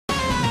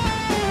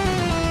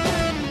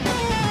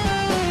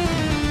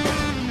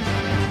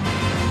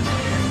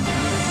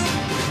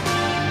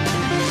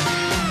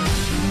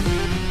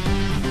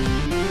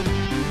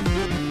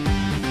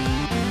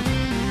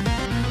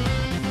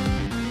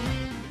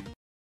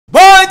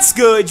What's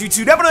good,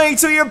 YouTube?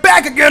 Definitely you're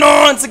back again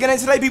once again, and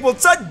today, people,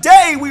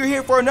 today we are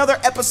here for another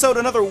episode,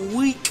 another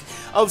week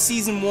of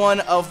Season 1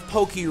 of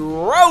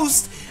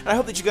PokéROAST, and I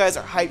hope that you guys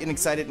are hyped and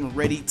excited and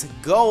ready to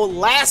go.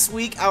 Last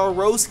week, our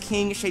Roast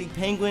King, Shady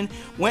Penguin,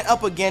 went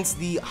up against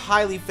the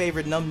highly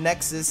favored Numb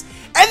Nexus,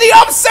 and the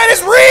upset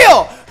is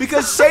real!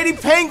 Because Shady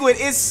Penguin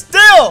is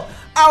still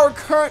our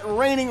current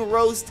reigning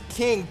Roast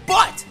King,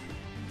 but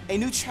a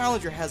new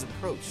challenger has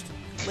approached.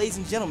 Ladies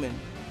and gentlemen,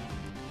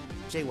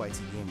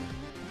 JYT Gamer.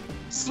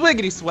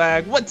 Swiggity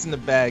swag, what's in the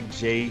bag?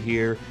 Jay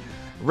here,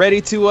 ready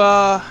to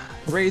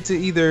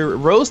either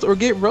roast or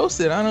get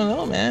roasted. I don't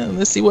know, man.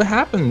 Let's see what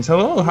happens.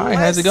 Hello, hi,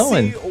 how's it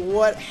going? Let's see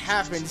what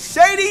happens.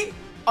 Shady,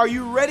 are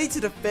you ready to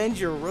defend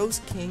your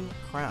Roast King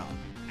crown?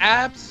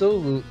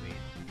 Absolutely.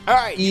 All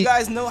right, you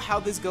guys know how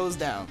this goes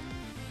down.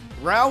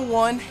 Round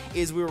 1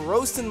 is we're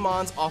roasting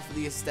Mons off of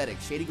the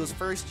aesthetic. Shady goes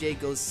first, Jay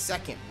goes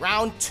second.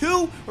 Round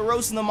 2, we're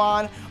roasting the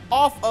Mon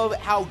off of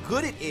how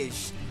good it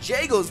is.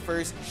 Jay goes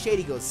first,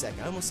 Shady goes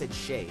second. I almost said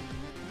Shade.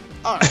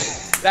 All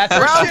right. That's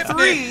Round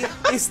 3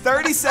 is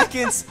 30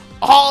 seconds,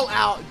 all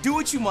out. Do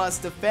what you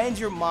must, defend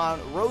your Mon,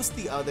 roast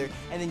the other,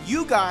 and then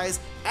you guys,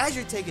 as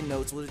you're taking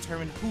notes, will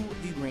determine who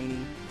the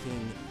reigning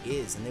king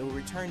is. And they will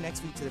return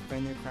next week to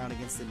defend their crown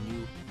against the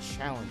new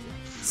challenger.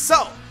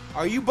 So,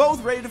 are you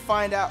both ready to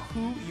find out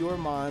who your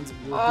Mons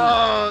will be?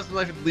 Oh, it's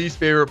my least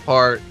favorite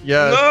part.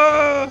 Yes.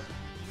 No!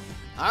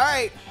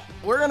 Alright,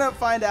 we're gonna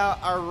find out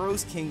our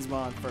Roast King's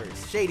Mon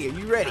first. Shady, are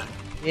you ready?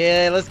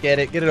 Yeah, let's get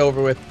it. Get it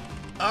over with.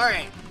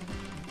 Alright.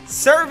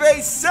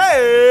 Survey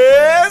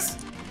says...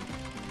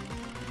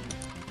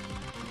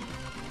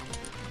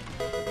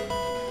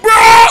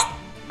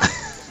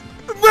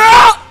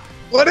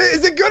 What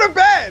is it, good or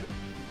bad?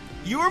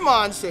 Your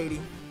Mon, Shady,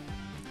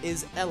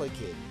 is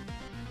Elekid.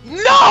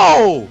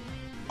 No!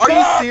 Are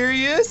you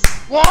serious?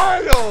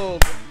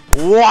 Wild!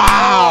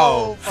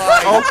 Wow!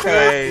 Oh,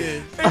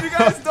 okay. If you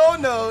guys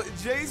don't know,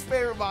 Jay's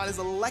favorite Mon is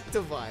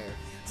Electivire.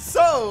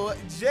 So,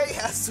 Jay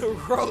has to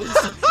roast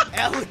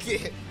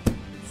Elekid.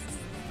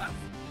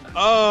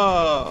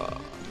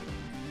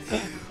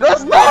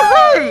 That's not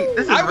right!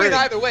 I win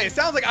either way. It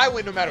sounds like I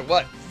win no matter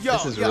what. Yo,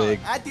 This is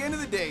rigged. At the end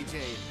of the day,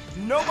 Jay,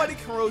 nobody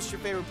can roast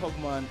your favorite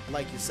Pokemon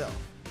like yourself.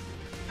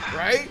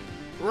 Right?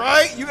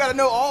 Right? You gotta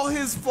know all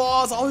his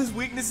flaws, all his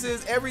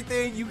weaknesses,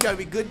 everything. You gotta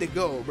be good to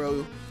go,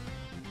 bro.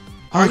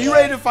 Are you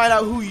ready to find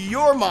out who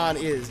your Mon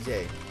is,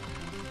 Jay?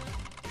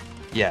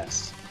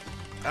 Yes.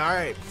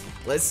 Alright,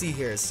 let's see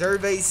here.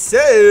 Survey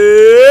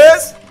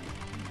says...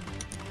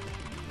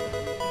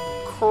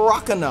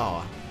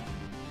 Croconaw.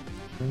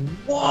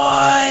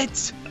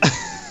 What?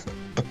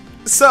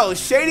 So,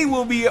 Shady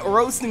will be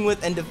roasting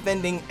with and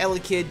defending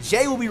Elekid.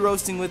 Jay will be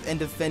roasting with and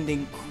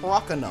defending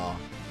Croconaw.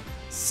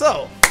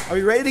 So, are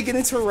we ready to get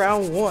into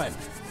round 1?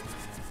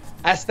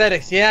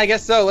 Aesthetics. Yeah, I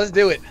guess so. Let's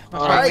do it.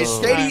 Alright,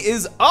 Shady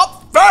is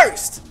up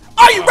first.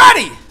 Are you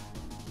ready?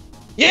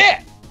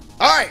 Yeah!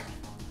 Alright.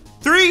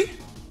 3,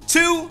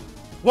 2,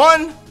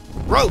 1,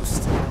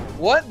 roast.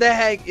 What the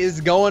heck is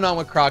going on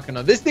with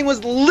Croconaw? This thing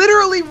was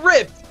literally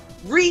ripped,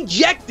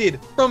 rejected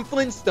from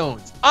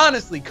Flintstones.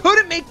 Honestly,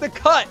 couldn't make the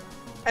cut.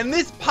 And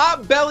this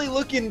pot belly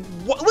looking,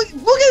 look at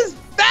his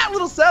fat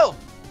little self.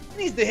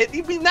 He needs to hit,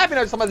 he's not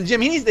talking about the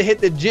gym, he needs to hit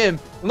the gym.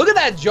 Look at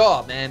that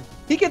jaw, man.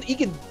 He can,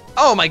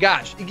 oh my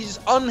gosh, he can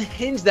just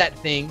unhinge that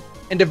thing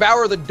and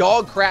devour the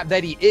dog crap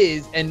that he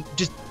is and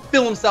just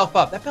fill himself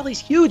up. That belly's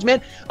huge,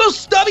 man. Those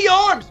stubby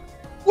arms.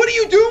 What are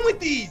you doing with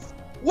these?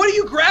 What are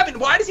you grabbing?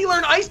 Why does he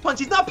learn Ice Punch?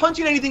 He's not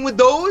punching anything with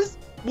those.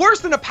 Worse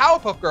than a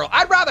Powerpuff Girl.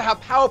 I'd rather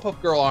have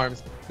Powerpuff Girl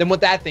arms than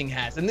what that thing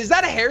has. And is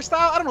that a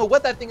hairstyle? I don't know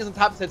what that thing is on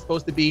top of his head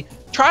supposed to be.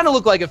 Trying to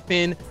look like a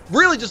fin.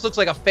 Really just looks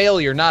like a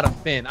failure, not a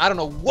fin. I don't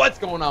know what's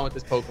going on with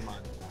this Pokemon.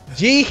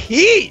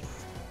 Jeez. Is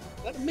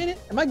that a minute?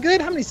 Am I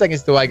good? How many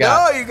seconds do I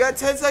got? No, you got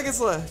 10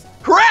 seconds left.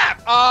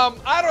 Crap!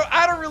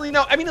 I don't really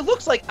know. I mean, it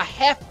looks like a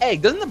half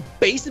egg. Doesn't the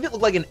base of it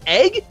look like an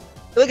egg?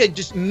 Like a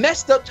just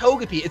messed up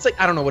Togepi. It's like,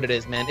 I don't know what it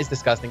is, man. It's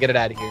disgusting. Get it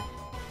out of here.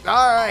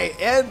 All right,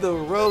 and the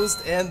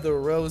roast, and the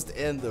roast,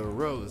 and the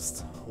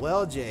roast.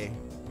 Well, Jay.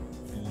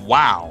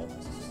 Wow.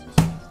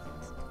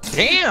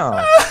 Damn.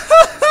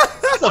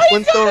 That's a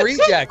Flintstone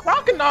reject.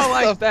 Croconaw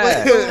like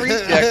that. Flintstone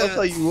reject, I'll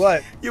tell you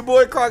what. Your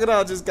boy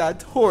Crocodile just got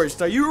torched.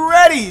 Are you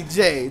ready,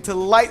 Jay, to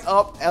light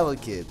up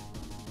Elekid?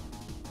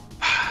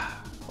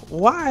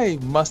 Why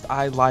must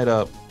I light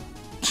up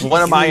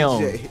one of my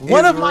own? Jay,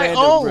 One of my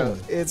random, own. bro.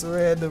 It's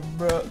random,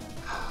 bro.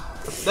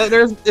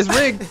 It's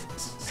rigged.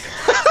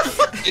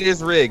 It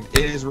is rigged.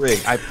 It is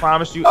rigged. I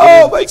promise you.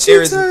 Oh, my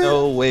there is cheeks hurt.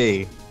 no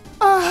way.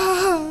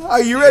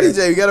 Are you ready,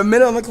 Jay? You got a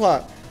minute on the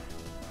clock.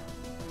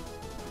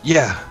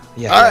 Yeah.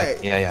 All right.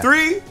 Yeah.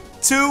 3,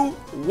 2,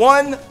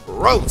 1,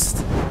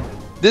 roast.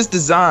 This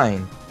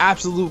design,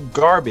 absolute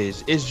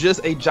garbage. It's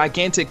just a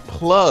gigantic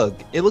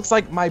plug. It looks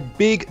like my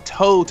big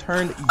toe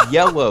turned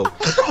yellow.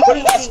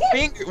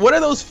 What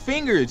are those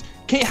fingers?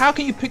 How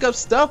can you pick up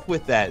stuff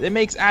with that? It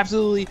makes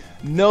absolutely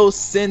no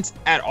sense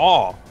at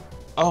all.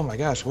 Oh my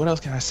gosh, what else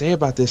can I say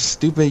about this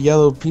stupid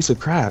yellow piece of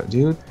crap,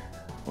 dude?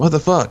 What the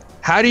fuck?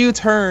 How do you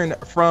turn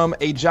from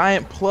a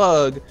giant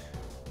plug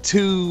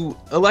to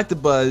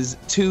Electabuzz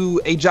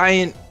to a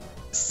giant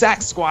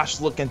sack squash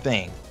looking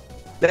thing?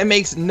 That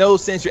makes no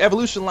sense. Your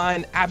evolution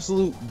line,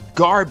 absolute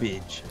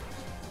garbage.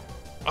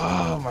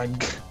 Oh my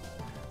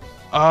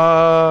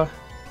god.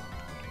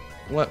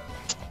 What?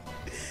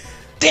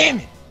 Damn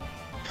it.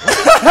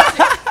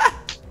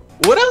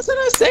 What else did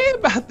I say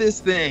about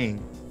this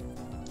thing?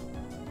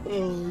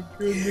 Oh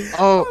goodness.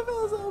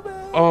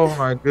 Oh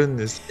my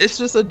goodness. It's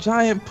just a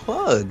giant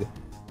plug.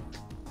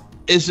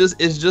 It's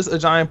just a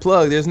giant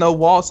plug. There's no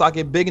wall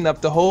socket big enough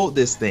to hold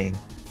this thing.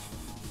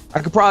 I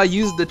could probably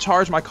use it to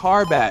charge my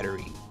car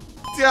battery.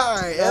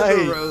 Alright,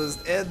 and the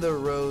roast, and the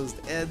roast,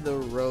 and the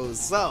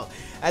roast. So,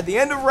 at the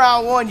end of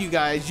round 1, you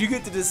guys, you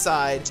get to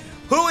decide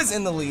who is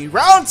in the lead.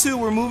 Round 2,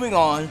 we're moving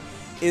on,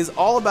 is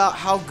all about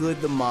how good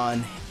the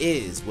Mon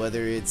is.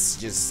 Whether it's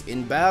just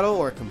in battle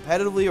or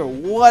competitively or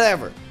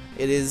whatever.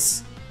 It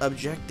is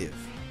objective.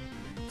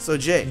 So,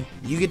 Jay,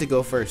 you get to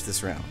go first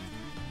this round.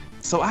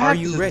 So Are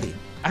you ready?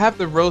 I have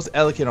to roast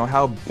Elekid on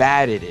how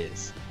bad it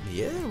is.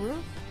 Yeah, bro.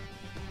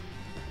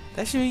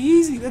 That should be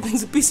easy. That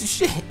thing's a piece of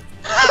shit.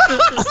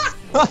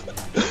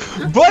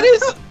 But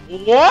it's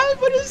what?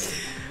 What is?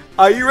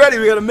 Are you ready?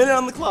 We got a minute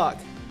on the clock.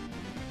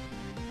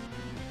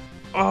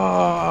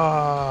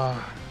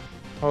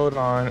 Hold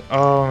on.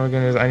 Oh my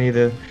goodness, I need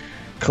to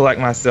collect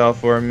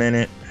myself for a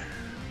minute.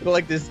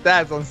 Like the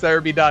stats on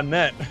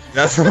Cerebi.net.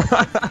 That's right.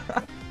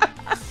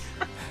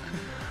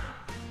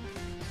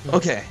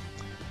 Okay.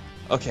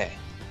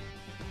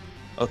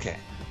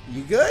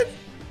 You good?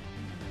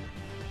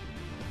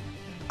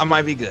 I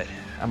might be good.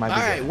 All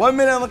right, 1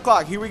 minute on the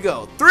clock. Here we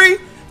go. 3,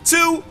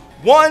 2,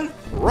 1,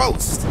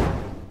 roast.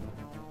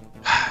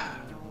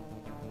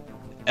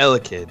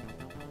 Elekid,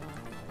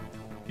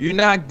 you're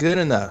not good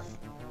enough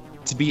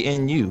to be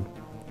in you.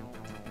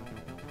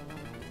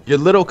 You're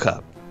Little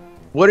Cup.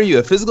 What are you,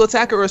 a physical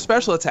attacker or a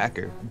special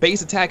attacker?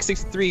 Base attack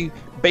 63,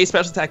 base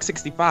special attack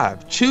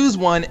 65. Choose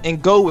one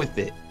and go with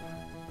it.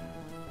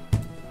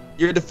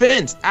 Your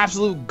defense,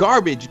 absolute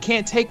garbage. You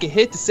can't take a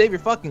hit to save your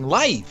fucking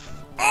life.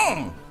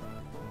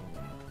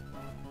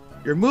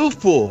 Your move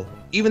pool,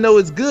 even though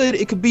it's good,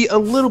 it could be a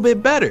little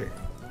bit better.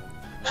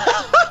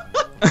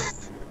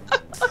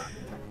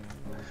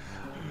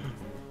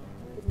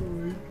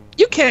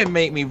 You can't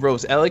make me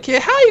roast Elekid.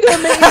 How you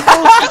gonna make me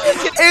roast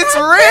Elekid? It's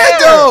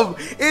random.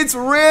 It's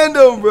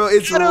random, bro.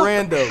 It's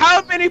random.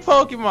 How many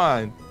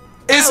Pokemon?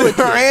 It's Elekid.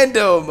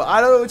 random.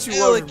 I don't know what you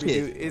want from me,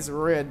 Elekid. dude. It's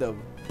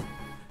random.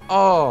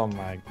 Oh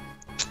my.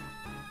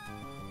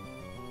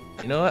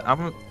 You know what?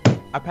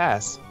 I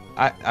pass.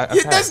 I Yeah,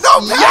 pass. there's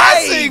no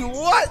passing.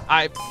 What?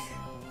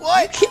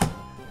 What?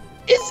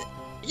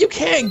 You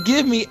can't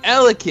give me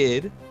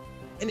Elekid.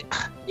 And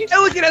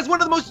Elekid has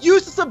one of the most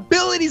useless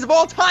abilities of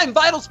all time,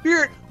 Vital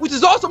Spirit, which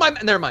is also my.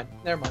 Never mind.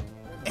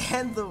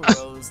 And the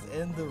roast,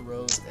 and the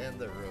roast, and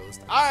the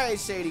roast. All right,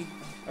 Shady,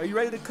 are you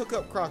ready to cook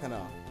up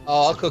Crocodile?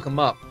 Oh, I'll cook him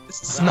up.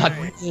 this is not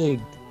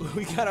big.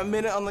 We got a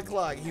minute on the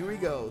clock. Here we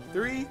go.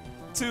 3,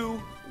 2,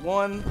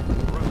 1,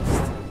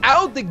 roast.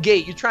 Out the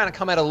gate, you're trying to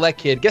come at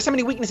Elekid. Guess how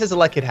many weaknesses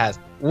Elekid has?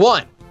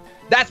 1.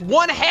 That's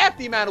 1/2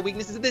 the amount of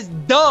weaknesses of this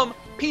dumb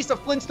piece of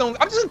Flintstone.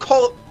 I'm just gonna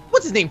call it.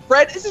 What's his name?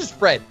 Fred? This is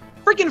Fred.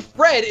 Freaking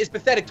Fred is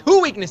pathetic. 2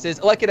 weaknesses.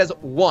 Elekid has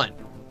 1.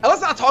 Now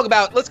let's not talk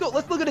about. Let's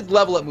look at his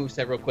level up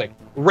moveset real quick.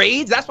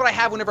 Raids. That's what I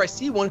have whenever I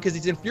see one because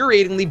he's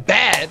infuriatingly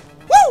bad.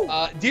 Woo!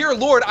 Dear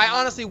Lord, I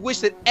honestly wish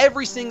that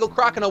every single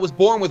Crocodile was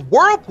born with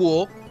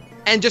Whirlpool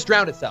and just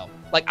drowned itself.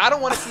 Like, I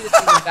don't want to see this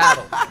thing in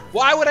battle.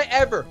 Why would I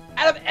ever?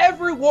 Out of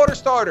every water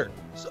starter,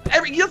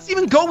 let's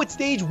even go with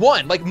stage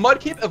 1. Like,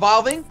 Mudkip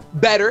evolving,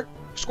 better.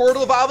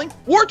 Squirtle evolving.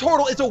 War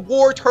Turtle is a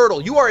war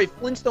turtle. You are a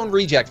Flintstone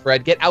reject,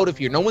 Fred. Get out of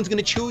here. No one's going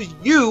to choose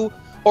you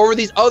over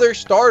these other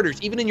starters.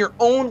 Even in your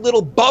own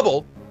little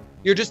bubble,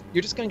 you're just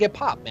going to get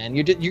popped, man.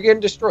 You're getting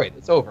destroyed.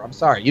 It's over. I'm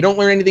sorry. You don't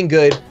learn anything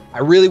good. I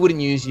really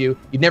wouldn't use you.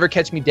 You'd never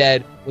catch me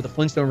dead with a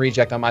Flintstone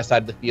reject on my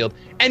side of the field.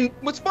 And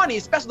what's funny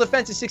is special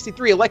defense is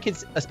 63.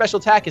 Elekid's special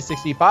attack is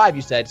 65,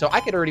 you said. So I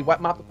could already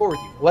mop the floor with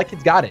you.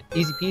 Elekid's got it.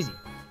 Easy peasy.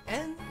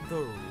 And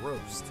the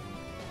roast.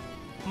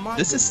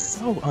 This is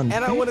so unfair.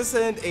 And I want to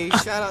send a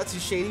shout out to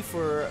Shady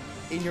for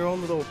in your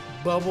own little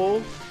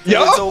bubble.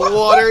 Yo! It's a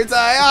water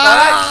type.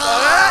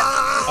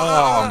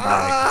 Oh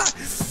my.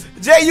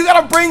 Jay, you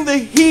gotta bring the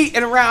heat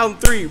in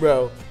round 3,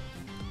 bro.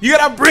 You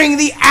gotta bring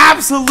the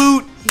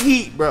absolute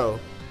heat, bro.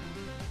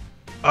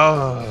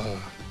 Are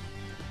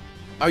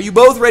you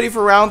both ready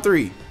for round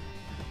 3?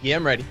 Yeah,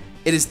 I'm ready.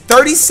 It is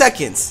 30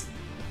 seconds.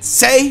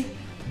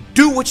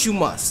 Do what you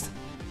must.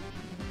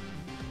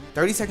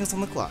 30 seconds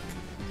on the clock.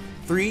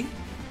 3,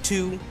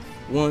 2,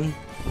 1,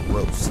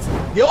 roast.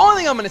 The only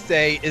thing I'm going to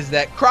say is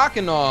that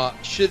Crocodile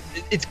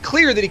it's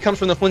clear that he comes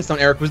from the Flintstone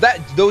era because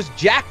those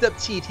jacked up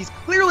teeth, he's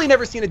clearly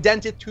never seen a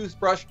dented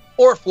toothbrush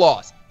or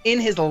floss in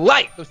his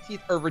life. Those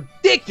teeth are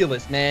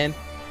ridiculous, man.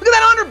 Look at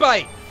that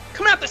underbite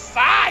coming out the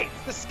side.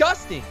 It's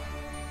disgusting.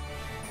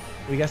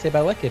 What do you got to say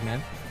about Elekid,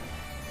 man?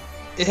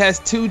 It has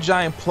 2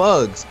 giant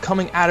plugs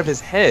coming out of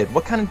his head.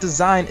 What kind of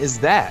design is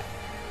that?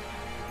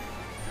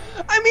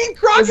 I mean,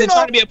 Is it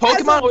trying to be a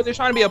Crocodile Pokemon or is it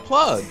trying to be a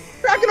plug?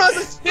 Crocodile has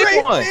a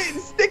straight one. fin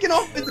sticking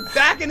off his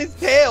back and his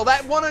tail.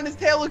 That one on his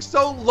tail looks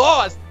so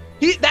lost.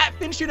 That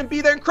fin shouldn't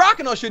be there, and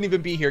Crocodile shouldn't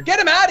even be here. Get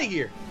him out of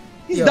here.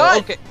 He's done.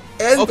 Okay.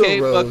 End Okay,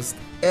 the roast.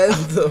 End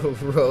the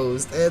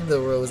roast. End the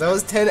roast. That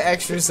was 10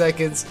 extra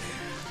seconds.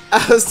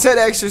 That was 10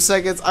 extra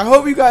seconds. I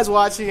hope you guys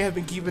watching have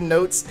been keeping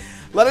notes.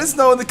 Let us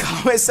know in the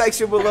comment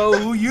section below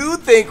who you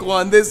think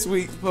won this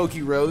week's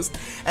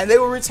PokéRoast, and they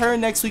will return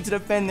next week to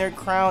defend their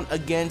crown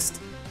against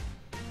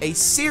a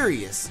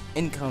serious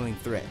incoming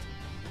threat.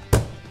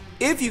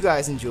 If you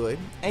guys enjoyed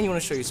and you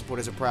want to show your support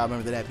as a proud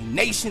member of the Nappy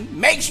Nation,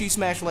 make sure you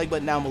smash the like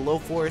button down below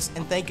for us,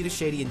 and thank you to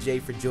Shady and Jay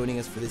for joining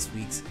us for this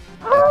week's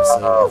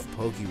episode of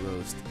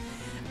PokéRoast.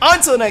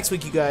 Until next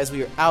week, you guys,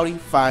 we are outie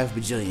 5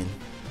 bajillion.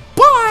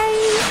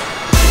 Bye!